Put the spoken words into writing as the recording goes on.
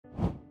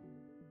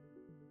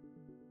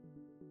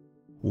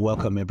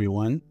Welcome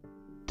everyone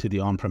to the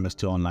On-Premise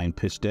to Online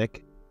pitch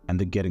deck and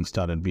the Getting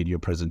Started video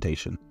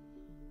presentation.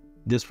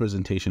 This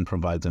presentation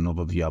provides an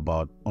overview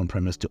about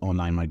On-Premise to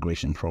Online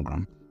Migration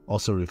Program,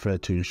 also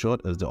referred to in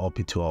short as the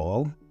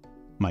OP2OL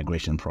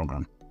Migration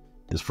Program.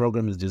 This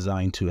program is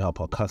designed to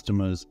help our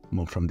customers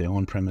move from their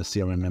on-premise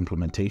CRM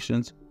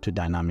implementations to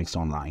Dynamics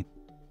Online.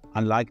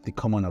 Unlike the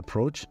common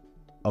approach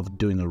of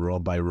doing a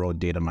row-by-row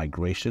data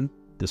migration,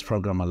 this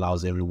program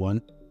allows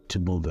everyone to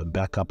move a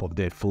backup of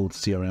their full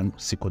CRM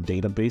SQL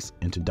database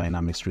into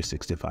Dynamics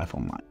 365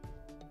 Online.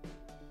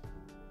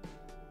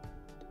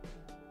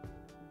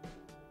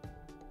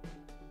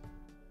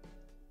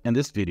 In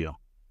this video,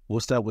 we'll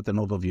start with an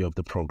overview of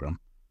the program,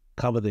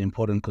 cover the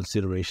important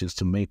considerations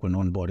to make when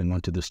onboarding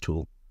onto this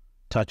tool,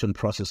 touch on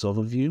process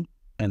overview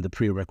and the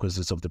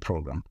prerequisites of the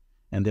program,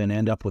 and then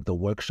end up with a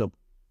workshop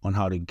on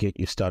how to get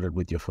you started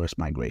with your first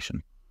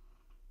migration.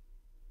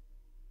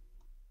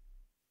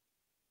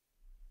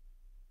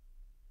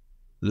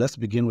 Let's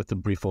begin with a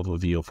brief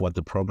overview of what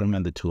the program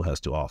and the tool has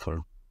to offer.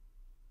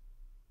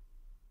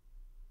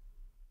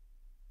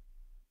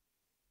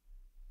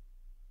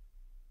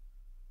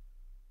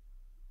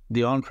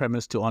 The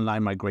On-Premise to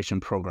Online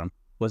Migration Program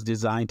was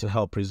designed to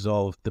help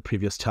resolve the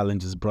previous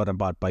challenges brought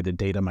about by the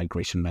data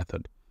migration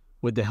method.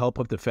 With the help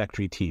of the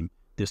factory team,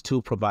 this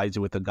tool provides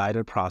you with a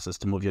guided process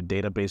to move your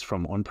database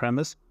from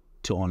on-premise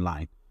to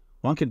online.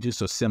 One can do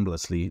so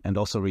seamlessly and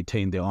also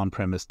retain their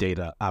on-premise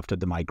data after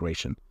the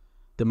migration.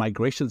 The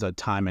migrations are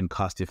time and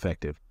cost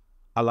effective,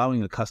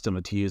 allowing the customer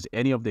to use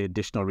any of the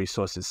additional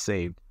resources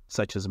saved,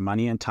 such as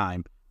money and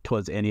time,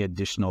 towards any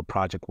additional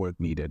project work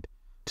needed.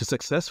 To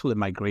successfully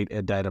migrate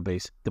a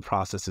database, the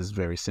process is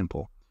very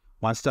simple.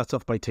 One starts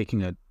off by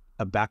taking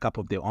a backup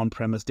of their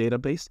on-premise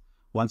database.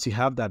 Once you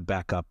have that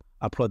backup,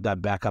 upload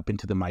that backup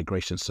into the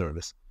migration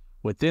service.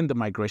 Within the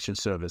migration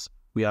service,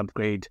 we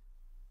upgrade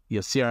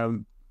your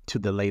CRM to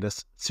the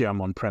latest CRM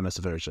On-Premise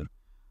version.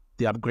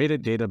 The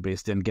upgraded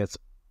database then gets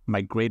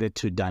migrated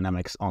to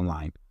Dynamics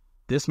Online.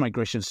 This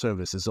migration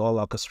service is all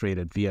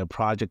orchestrated via a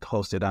project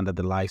hosted under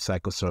the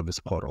Lifecycle Service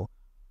portal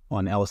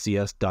on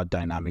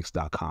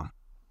lcs.dynamics.com.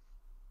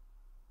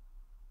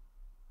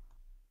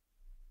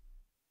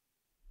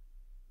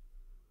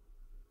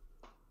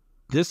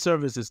 This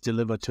service is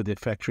delivered to the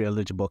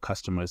factory-eligible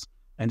customers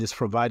and is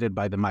provided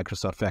by the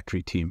Microsoft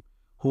Factory team,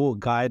 who will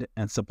guide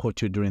and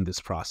support you during this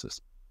process.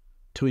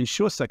 To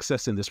ensure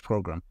success in this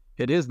program,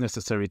 it is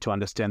necessary to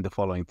understand the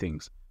following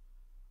things.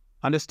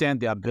 Understand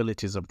the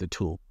abilities of the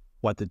tool,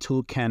 what the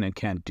tool can and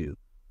can't do,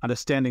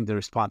 understanding the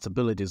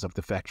responsibilities of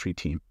the factory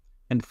team,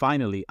 and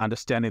finally,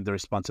 understanding the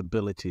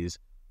responsibilities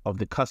of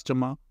the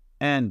customer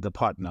and the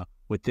partner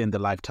within the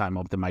lifetime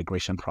of the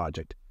migration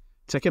project.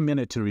 Take a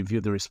minute to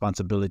review the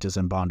responsibilities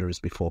and boundaries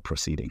before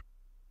proceeding.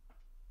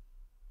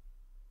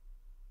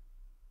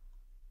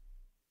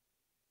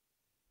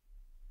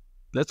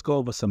 Let's go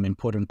over some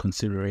important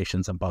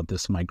considerations about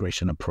this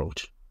migration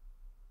approach.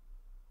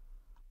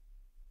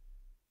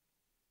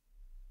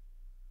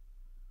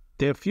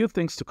 There are a few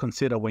things to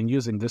consider when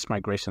using this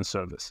migration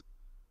service.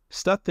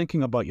 Start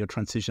thinking about your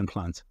transition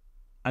plans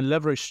and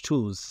leverage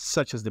tools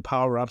such as the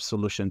Power Up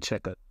Solution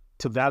Checker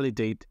to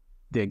validate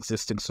the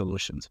existing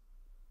solutions.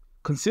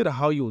 Consider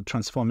how you will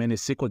transform any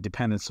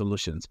SQL-dependent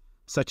solutions,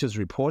 such as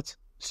reports,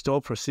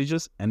 stored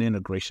procedures, and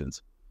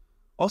integrations.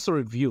 Also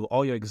review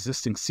all your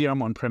existing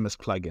CRM on-premise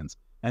plugins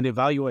and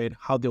evaluate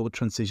how they will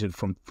transition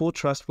from full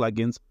trust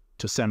plugins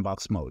to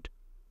sandbox mode.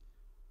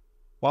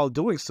 While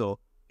doing so,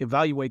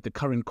 evaluate the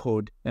current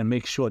code and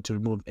make sure to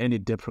remove any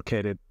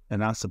deprecated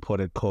and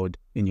unsupported code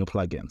in your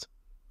plugins.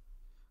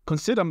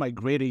 Consider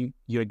migrating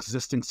your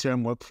existing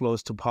CRM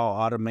workflows to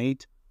Power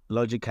Automate,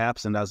 Logic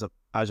Apps, and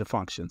Azure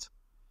Functions.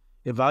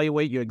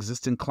 Evaluate your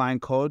existing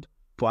client code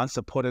for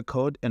unsupported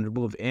code and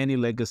remove any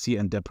legacy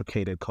and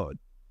deprecated code.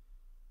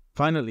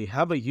 Finally,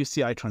 have a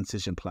UCI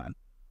transition plan.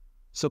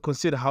 So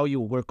consider how you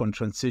work on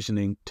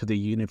transitioning to the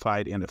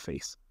unified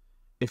interface.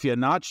 If you're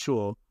not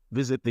sure,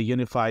 visit the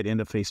Unified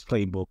Interface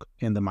Playbook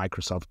in the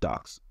Microsoft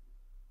Docs.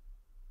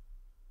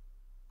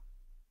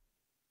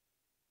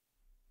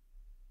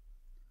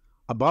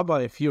 Above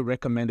are a few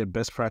recommended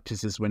best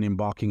practices when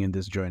embarking in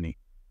this journey.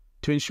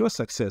 To ensure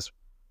success,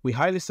 we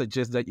highly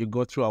suggest that you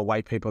go through our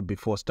white paper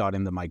before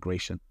starting the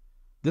migration.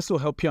 This will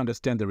help you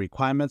understand the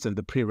requirements and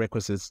the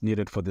prerequisites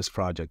needed for this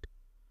project.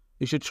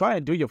 You should try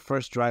and do your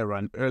first dry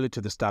run early to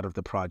the start of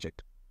the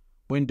project.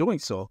 When doing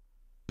so,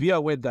 be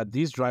aware that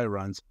these dry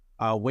runs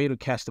are a way to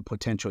catch the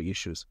potential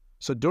issues.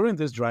 So during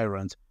these dry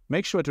runs,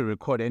 make sure to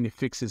record any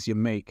fixes you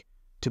make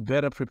to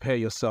better prepare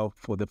yourself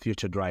for the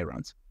future dry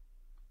runs.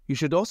 You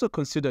should also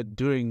consider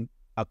doing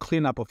a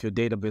cleanup of your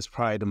database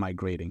prior to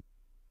migrating.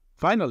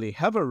 Finally,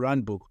 have a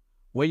run book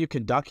where you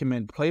can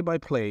document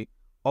play-by-play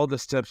all the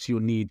steps you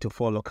need to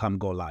follow come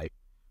go live.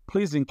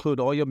 Please include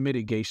all your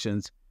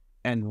mitigations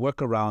and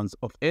workarounds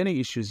of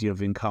any issues you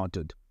have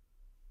encountered.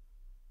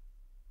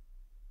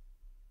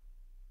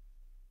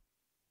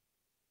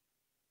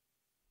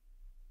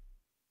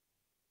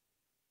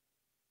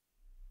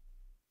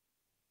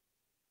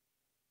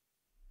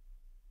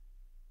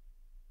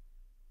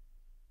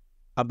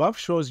 Above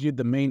shows you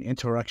the main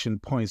interaction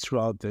points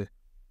throughout the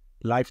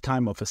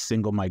lifetime of a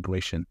single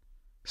migration,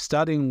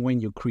 starting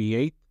when you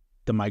create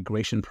the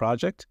migration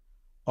project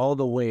all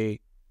the way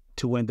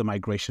to when the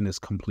migration is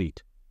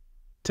complete.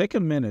 Take a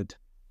minute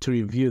to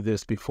review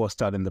this before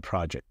starting the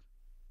project.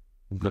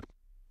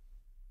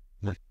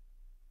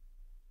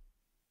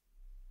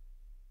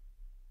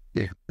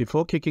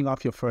 Before kicking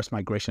off your first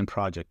migration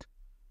project,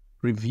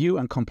 review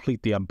and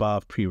complete the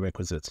above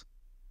prerequisites.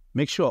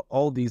 Make sure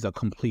all these are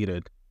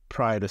completed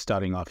prior to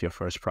starting off your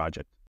first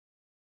project.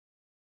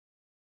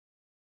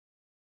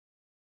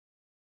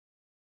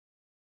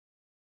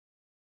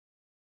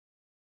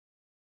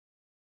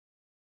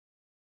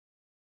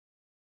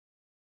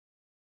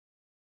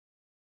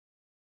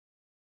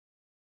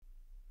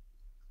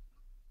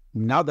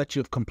 Now that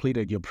you've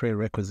completed your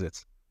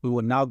prerequisites, we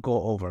will now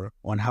go over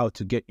on how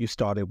to get you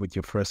started with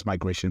your first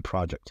migration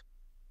project.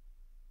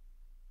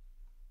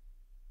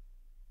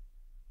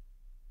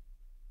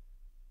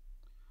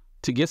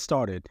 To get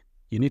started,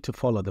 you need to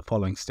follow the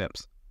following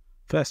steps.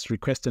 First,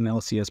 request an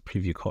LCS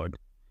preview code.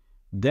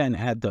 Then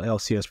add the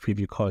LCS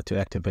preview code to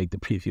activate the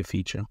preview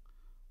feature.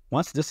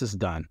 Once this is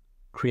done,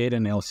 create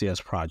an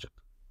LCS project.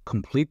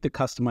 Complete the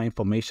customer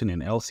information in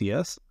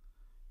LCS,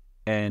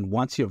 and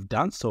once you've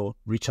done so,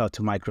 reach out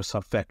to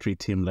Microsoft Factory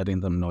team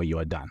letting them know you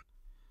are done.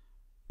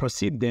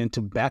 Proceed then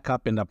to back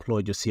up and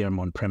upload your CRM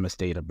on-premise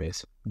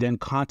database. Then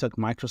contact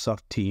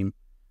Microsoft team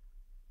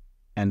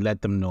and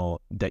let them know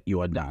that you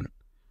are done.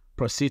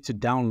 Proceed to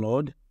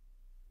download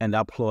and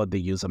upload the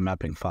user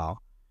mapping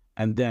file,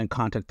 and then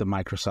contact the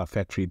Microsoft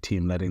Factory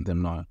team letting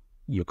them know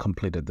you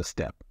completed the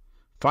step.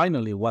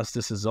 Finally, once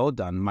this is all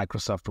done,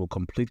 Microsoft will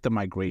complete the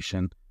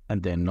migration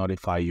and then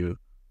notify you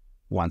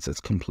once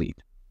it's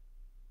complete.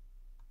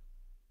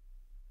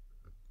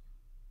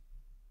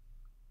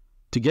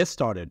 To get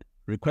started,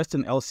 request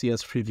an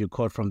LCS preview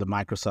code from the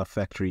Microsoft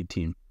Factory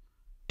team.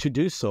 To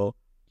do so,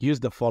 use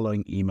the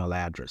following email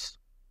address.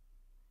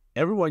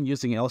 Everyone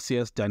using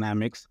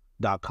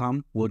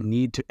lcsdynamics.com will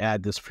need to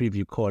add this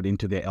preview code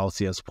into their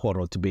LCS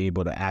portal to be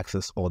able to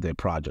access all their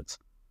projects.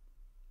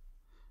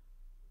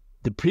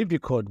 The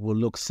preview code will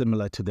look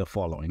similar to the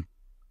following.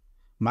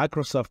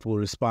 Microsoft will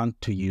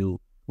respond to you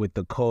with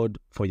the code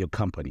for your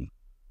company.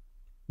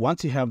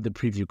 Once you have the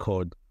preview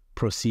code,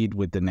 proceed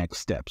with the next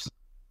steps.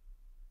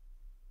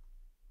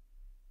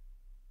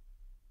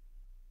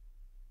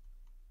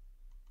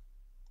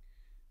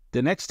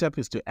 The next step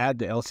is to add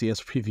the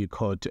LCS preview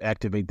code to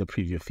activate the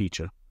preview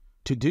feature.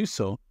 To do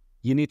so,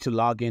 you need to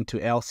log into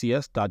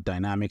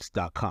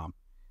lcs.dynamics.com.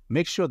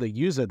 Make sure the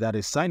user that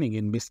is signing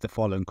in meets the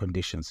following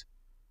conditions.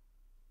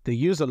 The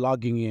user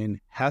logging in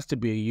has to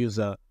be a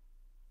user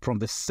from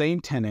the same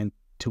tenant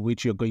to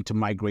which you're going to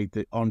migrate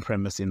the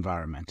on-premise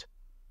environment.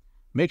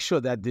 Make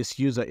sure that this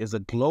user is a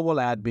global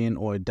admin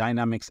or a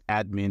Dynamics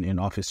admin in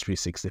Office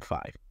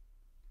 365.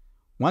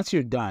 Once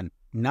you're done,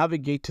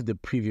 navigate to the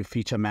Preview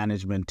Feature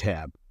Management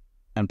tab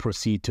and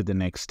proceed to the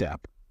next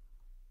step.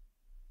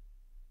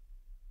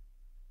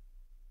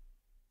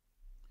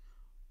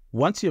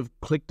 Once you've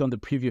clicked on the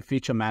Preview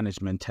Feature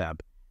Management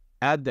tab,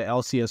 add the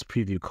LCS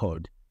preview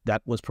code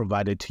that was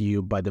provided to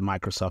you by the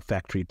Microsoft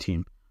Factory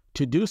team.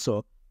 To do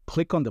so,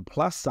 click on the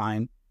plus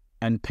sign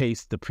and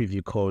paste the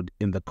preview code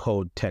in the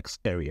code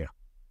text area.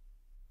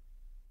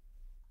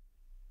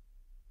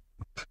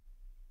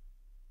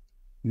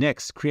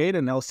 Next, create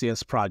an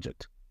LCS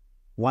project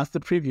once the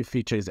preview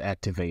feature is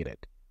activated.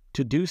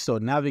 To do so,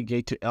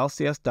 navigate to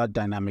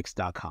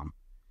lcs.dynamics.com.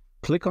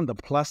 Click on the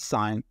plus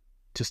sign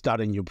to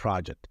start a new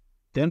project.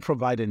 Then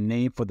provide a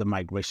name for the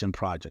migration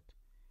project.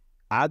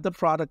 Add the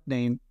product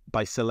name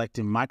by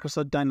selecting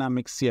Microsoft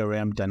Dynamics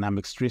CRM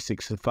Dynamics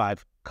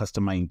 365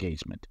 Customer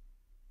Engagement.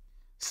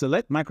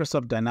 Select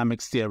Microsoft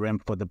Dynamics CRM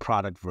for the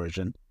product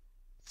version.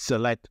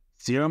 Select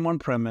CRM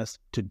On-Premise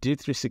to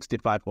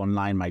D365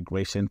 Online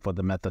Migration for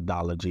the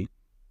methodology.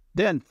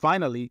 Then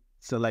finally,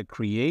 select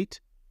Create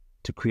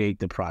to create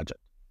the project.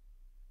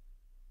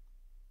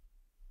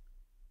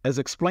 As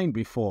explained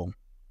before,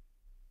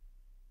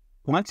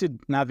 once you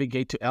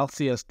navigate to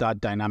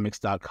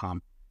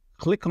lcs.dynamics.com,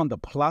 click on the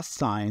plus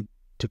sign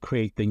to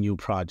create the new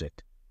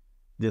project.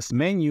 This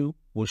menu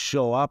will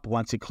show up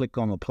once you click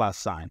on the plus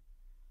sign.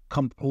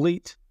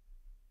 Complete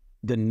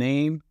the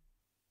name,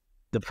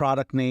 the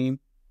product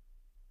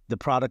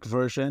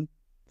version,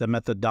 the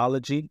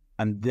methodology,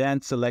 and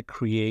then select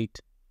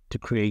Create to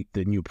create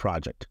the new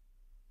project.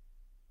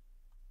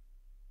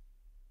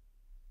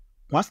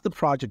 Once the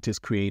project is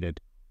created,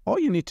 all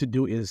you need to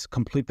do is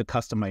complete the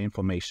customer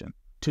information.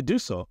 To do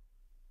so,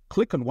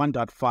 click on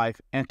 1.5,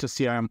 enter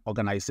CRM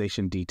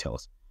organization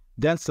details,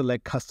 then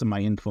select customer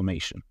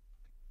information.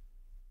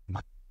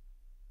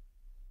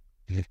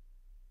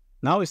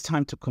 Now it's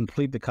time to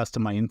complete the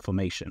customer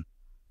information.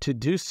 To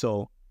do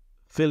so,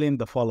 fill in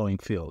the following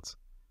fields.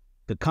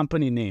 The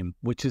company name,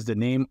 which is the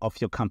name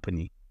of your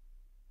company.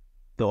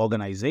 The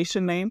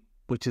organization name,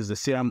 which is the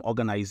CRM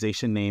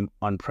organization name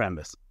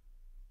on-premise.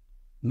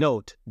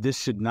 Note, this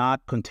should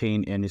not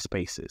contain any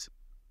spaces.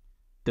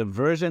 The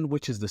version,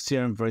 which is the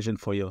CRM version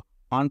for your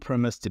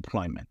on-premise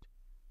deployment.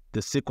 the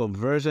SQL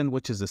version,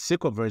 which is the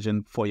SQL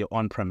version for your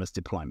on-premise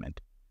deployment,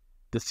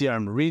 the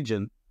CRM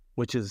region,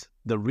 which is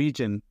the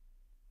region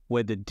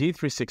where the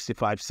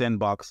D365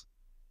 sandbox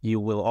you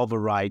will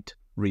overwrite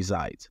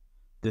resides,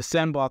 the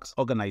sandbox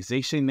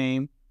organization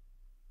name,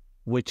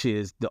 which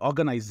is the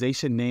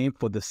organization name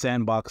for the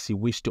sandbox you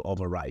wish to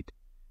overwrite.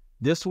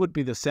 This would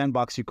be the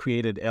sandbox you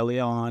created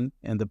earlier on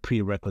in the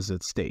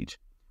prerequisite stage.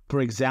 For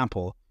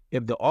example,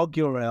 if the org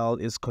URL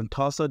is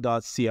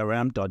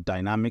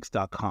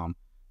contoso.crm.dynamics.com,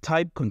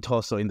 type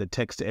Contoso in the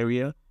text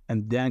area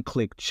and then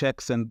click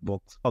Check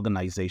Sandbox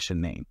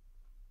Organization Name.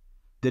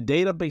 The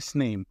database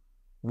name,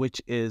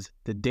 which is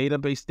the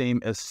database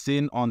name as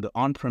seen on the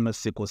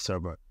on-premise SQL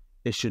Server,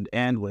 it should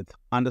end with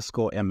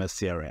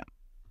 _MSCRM.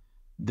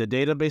 The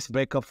database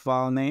backup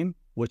file name,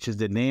 which is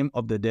the name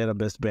of the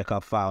database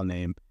backup file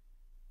name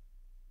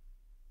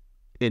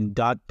in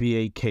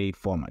 .BAK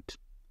format.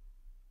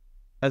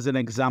 As an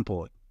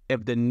example,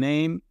 if the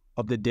name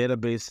of the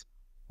database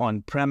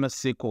on-premise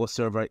SQL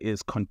Server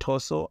is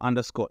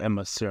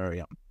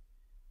contoso_MSCRM,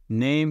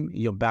 name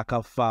your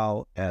backup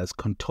file as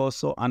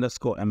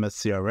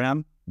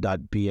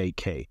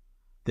contoso_MSCRM.BAK.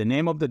 The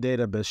name of the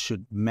database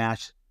should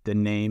match the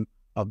name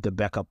of the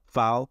backup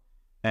file,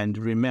 and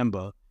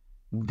remember,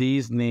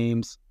 these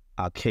names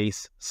are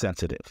case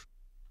sensitive.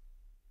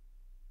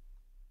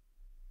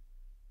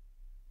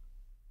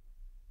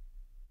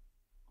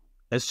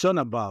 As shown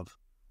above,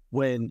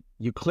 when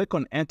you click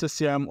on Enter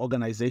CRM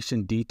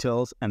Organization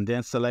Details and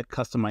then select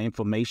Customer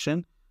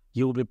Information,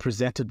 you will be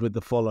presented with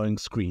the following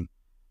screen.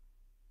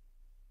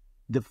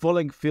 The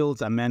following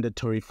fields are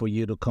mandatory for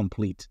you to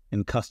complete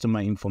in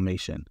Customer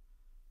Information: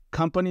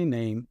 company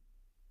name,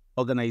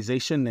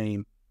 organization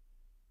name,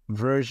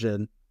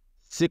 version,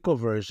 SQL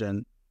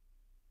version,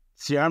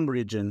 CRM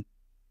region,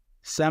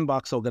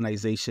 sandbox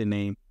organization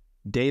name,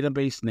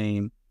 database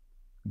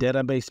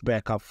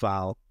backup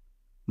file,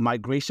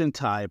 migration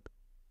type,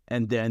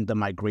 and then the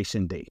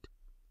migration date.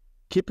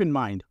 Keep in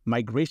mind,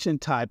 migration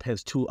type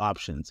has two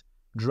options: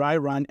 dry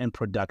run and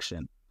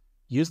production.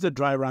 Use the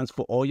dry runs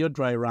for all your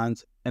dry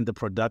runs and the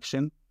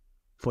production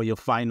for your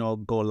final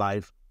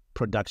go-live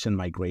production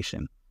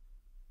migration.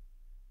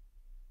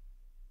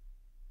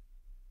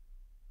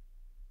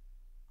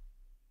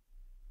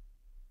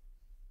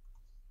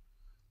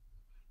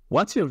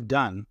 Once you've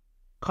done,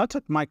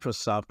 contact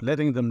Microsoft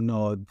letting them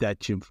know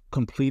that you've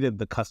completed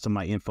the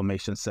customer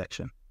information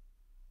section.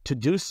 To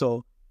do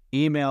so,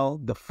 email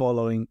the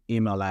following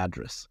email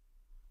address.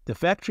 The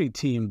factory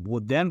team will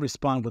then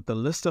respond with a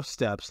list of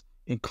steps,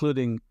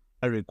 including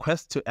a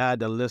request to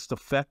add a list of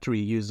factory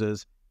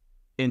users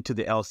into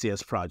the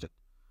LCS project.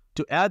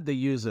 To add the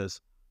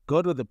users,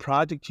 go to the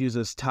Project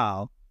Users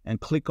tile and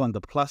click on the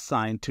plus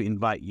sign to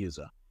invite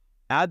user.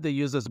 Add the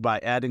users by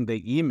adding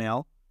the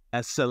email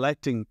and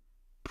selecting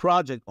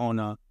Project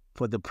Owner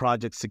for the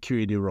project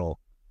security role,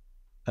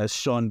 as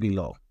shown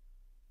below.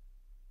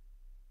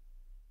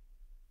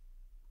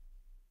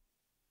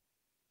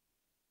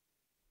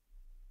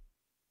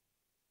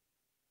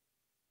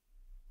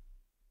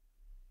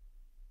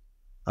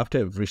 After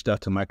you've reached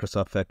out to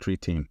Microsoft Factory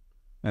team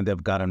and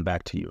they've gotten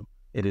back to you,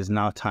 it is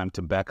now time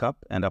to back up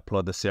and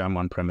upload the CRM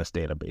On-Premise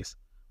database.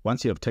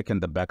 Once you have taken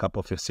the backup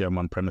of your CRM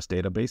On-Premise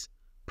database,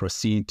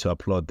 proceed to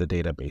upload the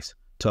database.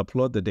 To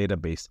upload the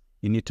database,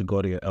 you need to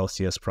go to your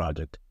LCS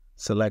project,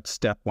 select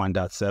Step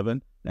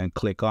 1.7, and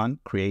click on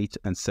Create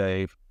and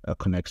Save a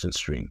Connection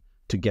String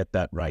to get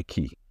that right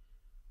key.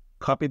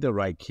 Copy the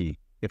right key.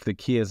 If the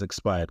key has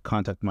expired,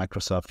 contact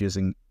Microsoft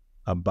using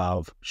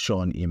above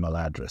shown email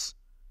address.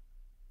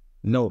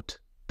 Note,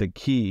 the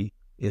key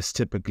is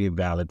typically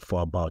valid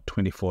for about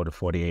 24 to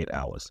 48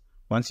 hours.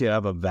 Once you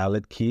have a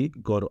valid key,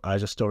 go to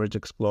Azure Storage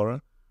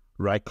Explorer,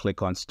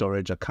 right-click on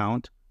Storage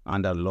Account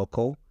under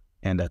Local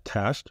and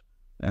Attached,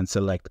 and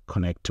select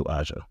Connect to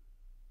Azure.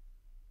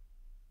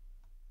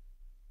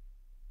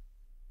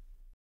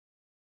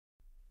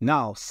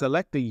 Now,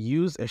 select the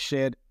Use a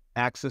Shared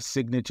Access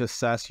Signature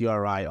SaaS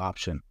URI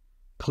option.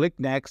 Click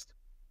Next,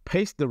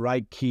 paste the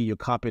right key you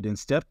copied in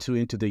Step 2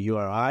 into the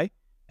URI,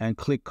 and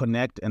click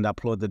Connect and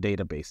upload the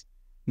database.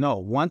 No,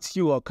 once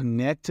you are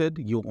connected,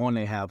 you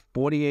only have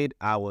 48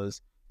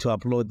 hours to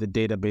upload the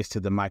database to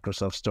the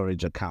Microsoft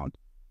Storage account.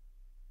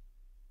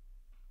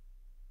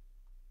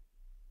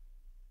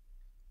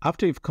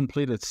 After you've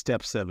completed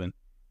Step 7,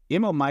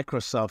 email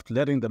Microsoft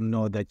letting them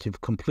know that you've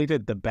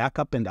completed the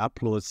backup and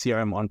upload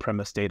CRM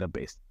On-Premise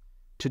database.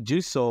 To do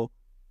so,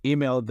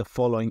 email the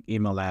following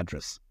email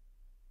address.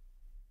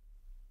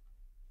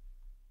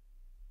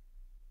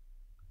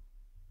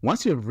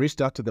 Once you have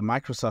reached out to the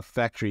Microsoft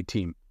Factory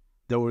team,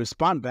 they will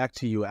respond back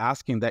to you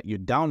asking that you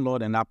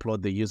download and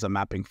upload the user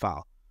mapping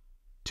file.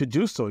 To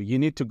do so, you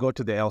need to go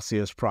to the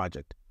LCS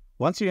project.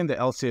 Once you're in the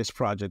LCS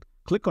project,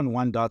 click on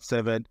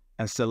 1.7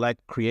 and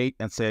select Create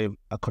and Save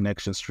a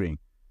Connection String.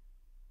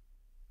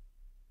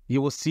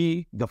 You will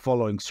see the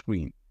following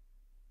screen.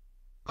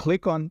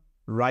 Click on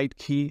Right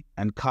Key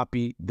and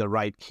copy the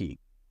right key.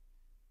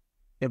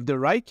 If the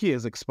right key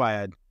is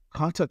expired,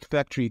 contact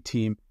Factory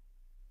team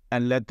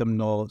and let them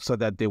know so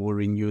that they will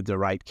renew the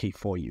right key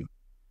for you.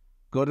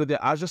 go to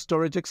the Azure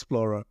Storage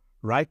Explorer,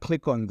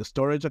 right-click on the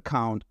storage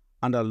account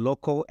under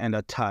Local and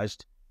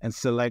Attached, and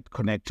select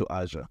Connect to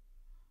Azure.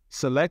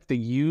 Select the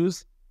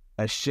Use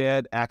a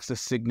Shared Access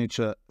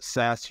Signature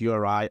SaaS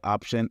URI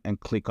option and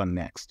click on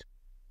Next.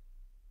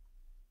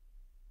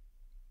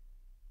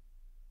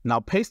 Now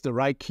paste the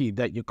right key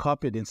that you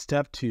copied in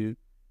Step 2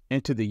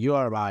 into the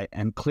URI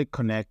and click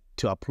Connect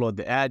to upload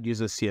the Add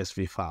User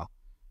CSV file.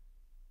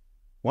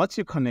 Once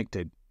you're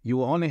connected, you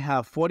will only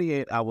have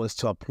 48 hours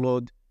to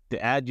upload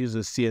the Add User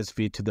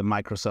CSV to the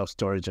Microsoft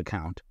Storage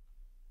account.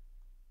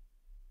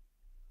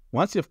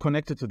 Once you've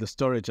connected to the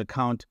storage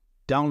account,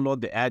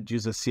 download the Add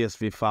User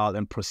CSV file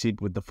and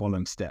proceed with the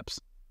following steps.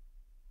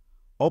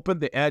 Open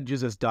the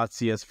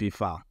addusers.csv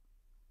file.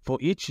 For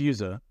each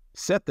user,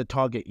 set the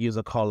target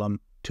user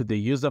column to the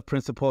user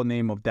principal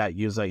name of that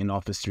user in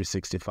Office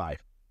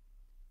 365.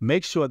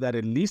 Make sure that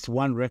at least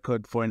one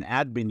record for an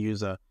admin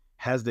user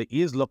has the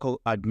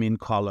isLocalAdmin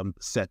column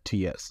set to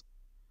yes.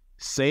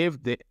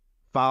 Save the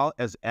file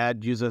as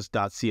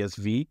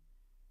addusers.csv.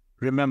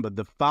 Remember,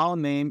 the file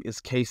name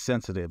is case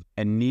sensitive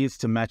and needs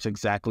to match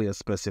exactly as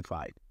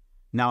specified.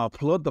 Now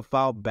upload the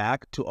file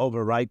back to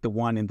overwrite the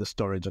one in the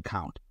storage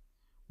account.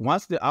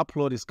 Once the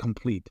upload is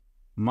complete,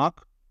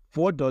 mark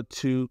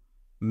 4.2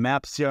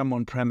 map CRM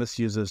On-Premise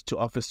users to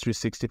Office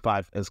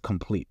 365 as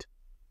complete,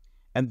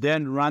 and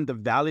then run the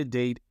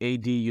validate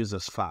AD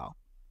users file,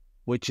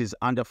 which is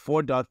under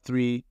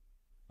 4.3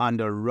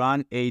 under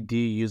Run AD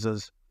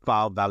Users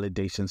File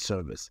Validation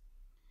Service.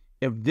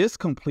 If this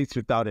completes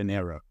without an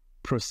error,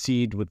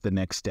 proceed with the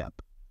next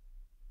step.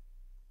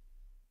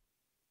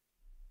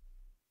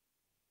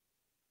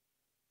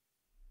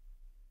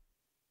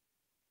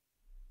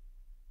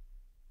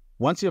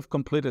 Once you have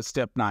completed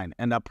Step 9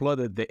 and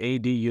uploaded the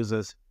AD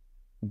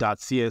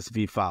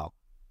users.csv file,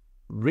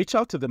 reach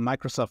out to the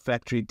Microsoft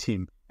Factory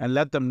team and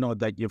let them know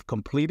that you've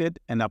completed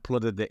and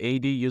uploaded the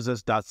AD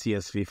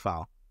users.csv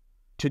file.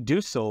 To do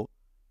so,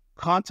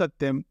 contact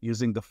them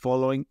using the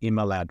following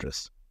email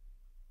address.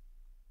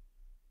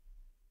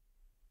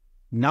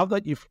 Now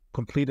that you've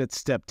completed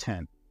Step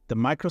 10, the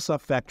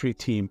Microsoft Factory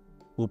team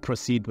will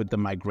proceed with the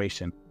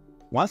migration.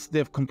 Once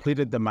they've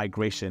completed the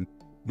migration,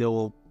 they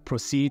will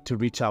proceed to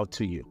reach out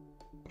to you.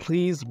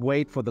 Please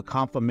wait for the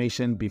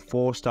confirmation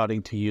before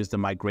starting to use the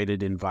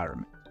migrated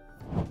environment.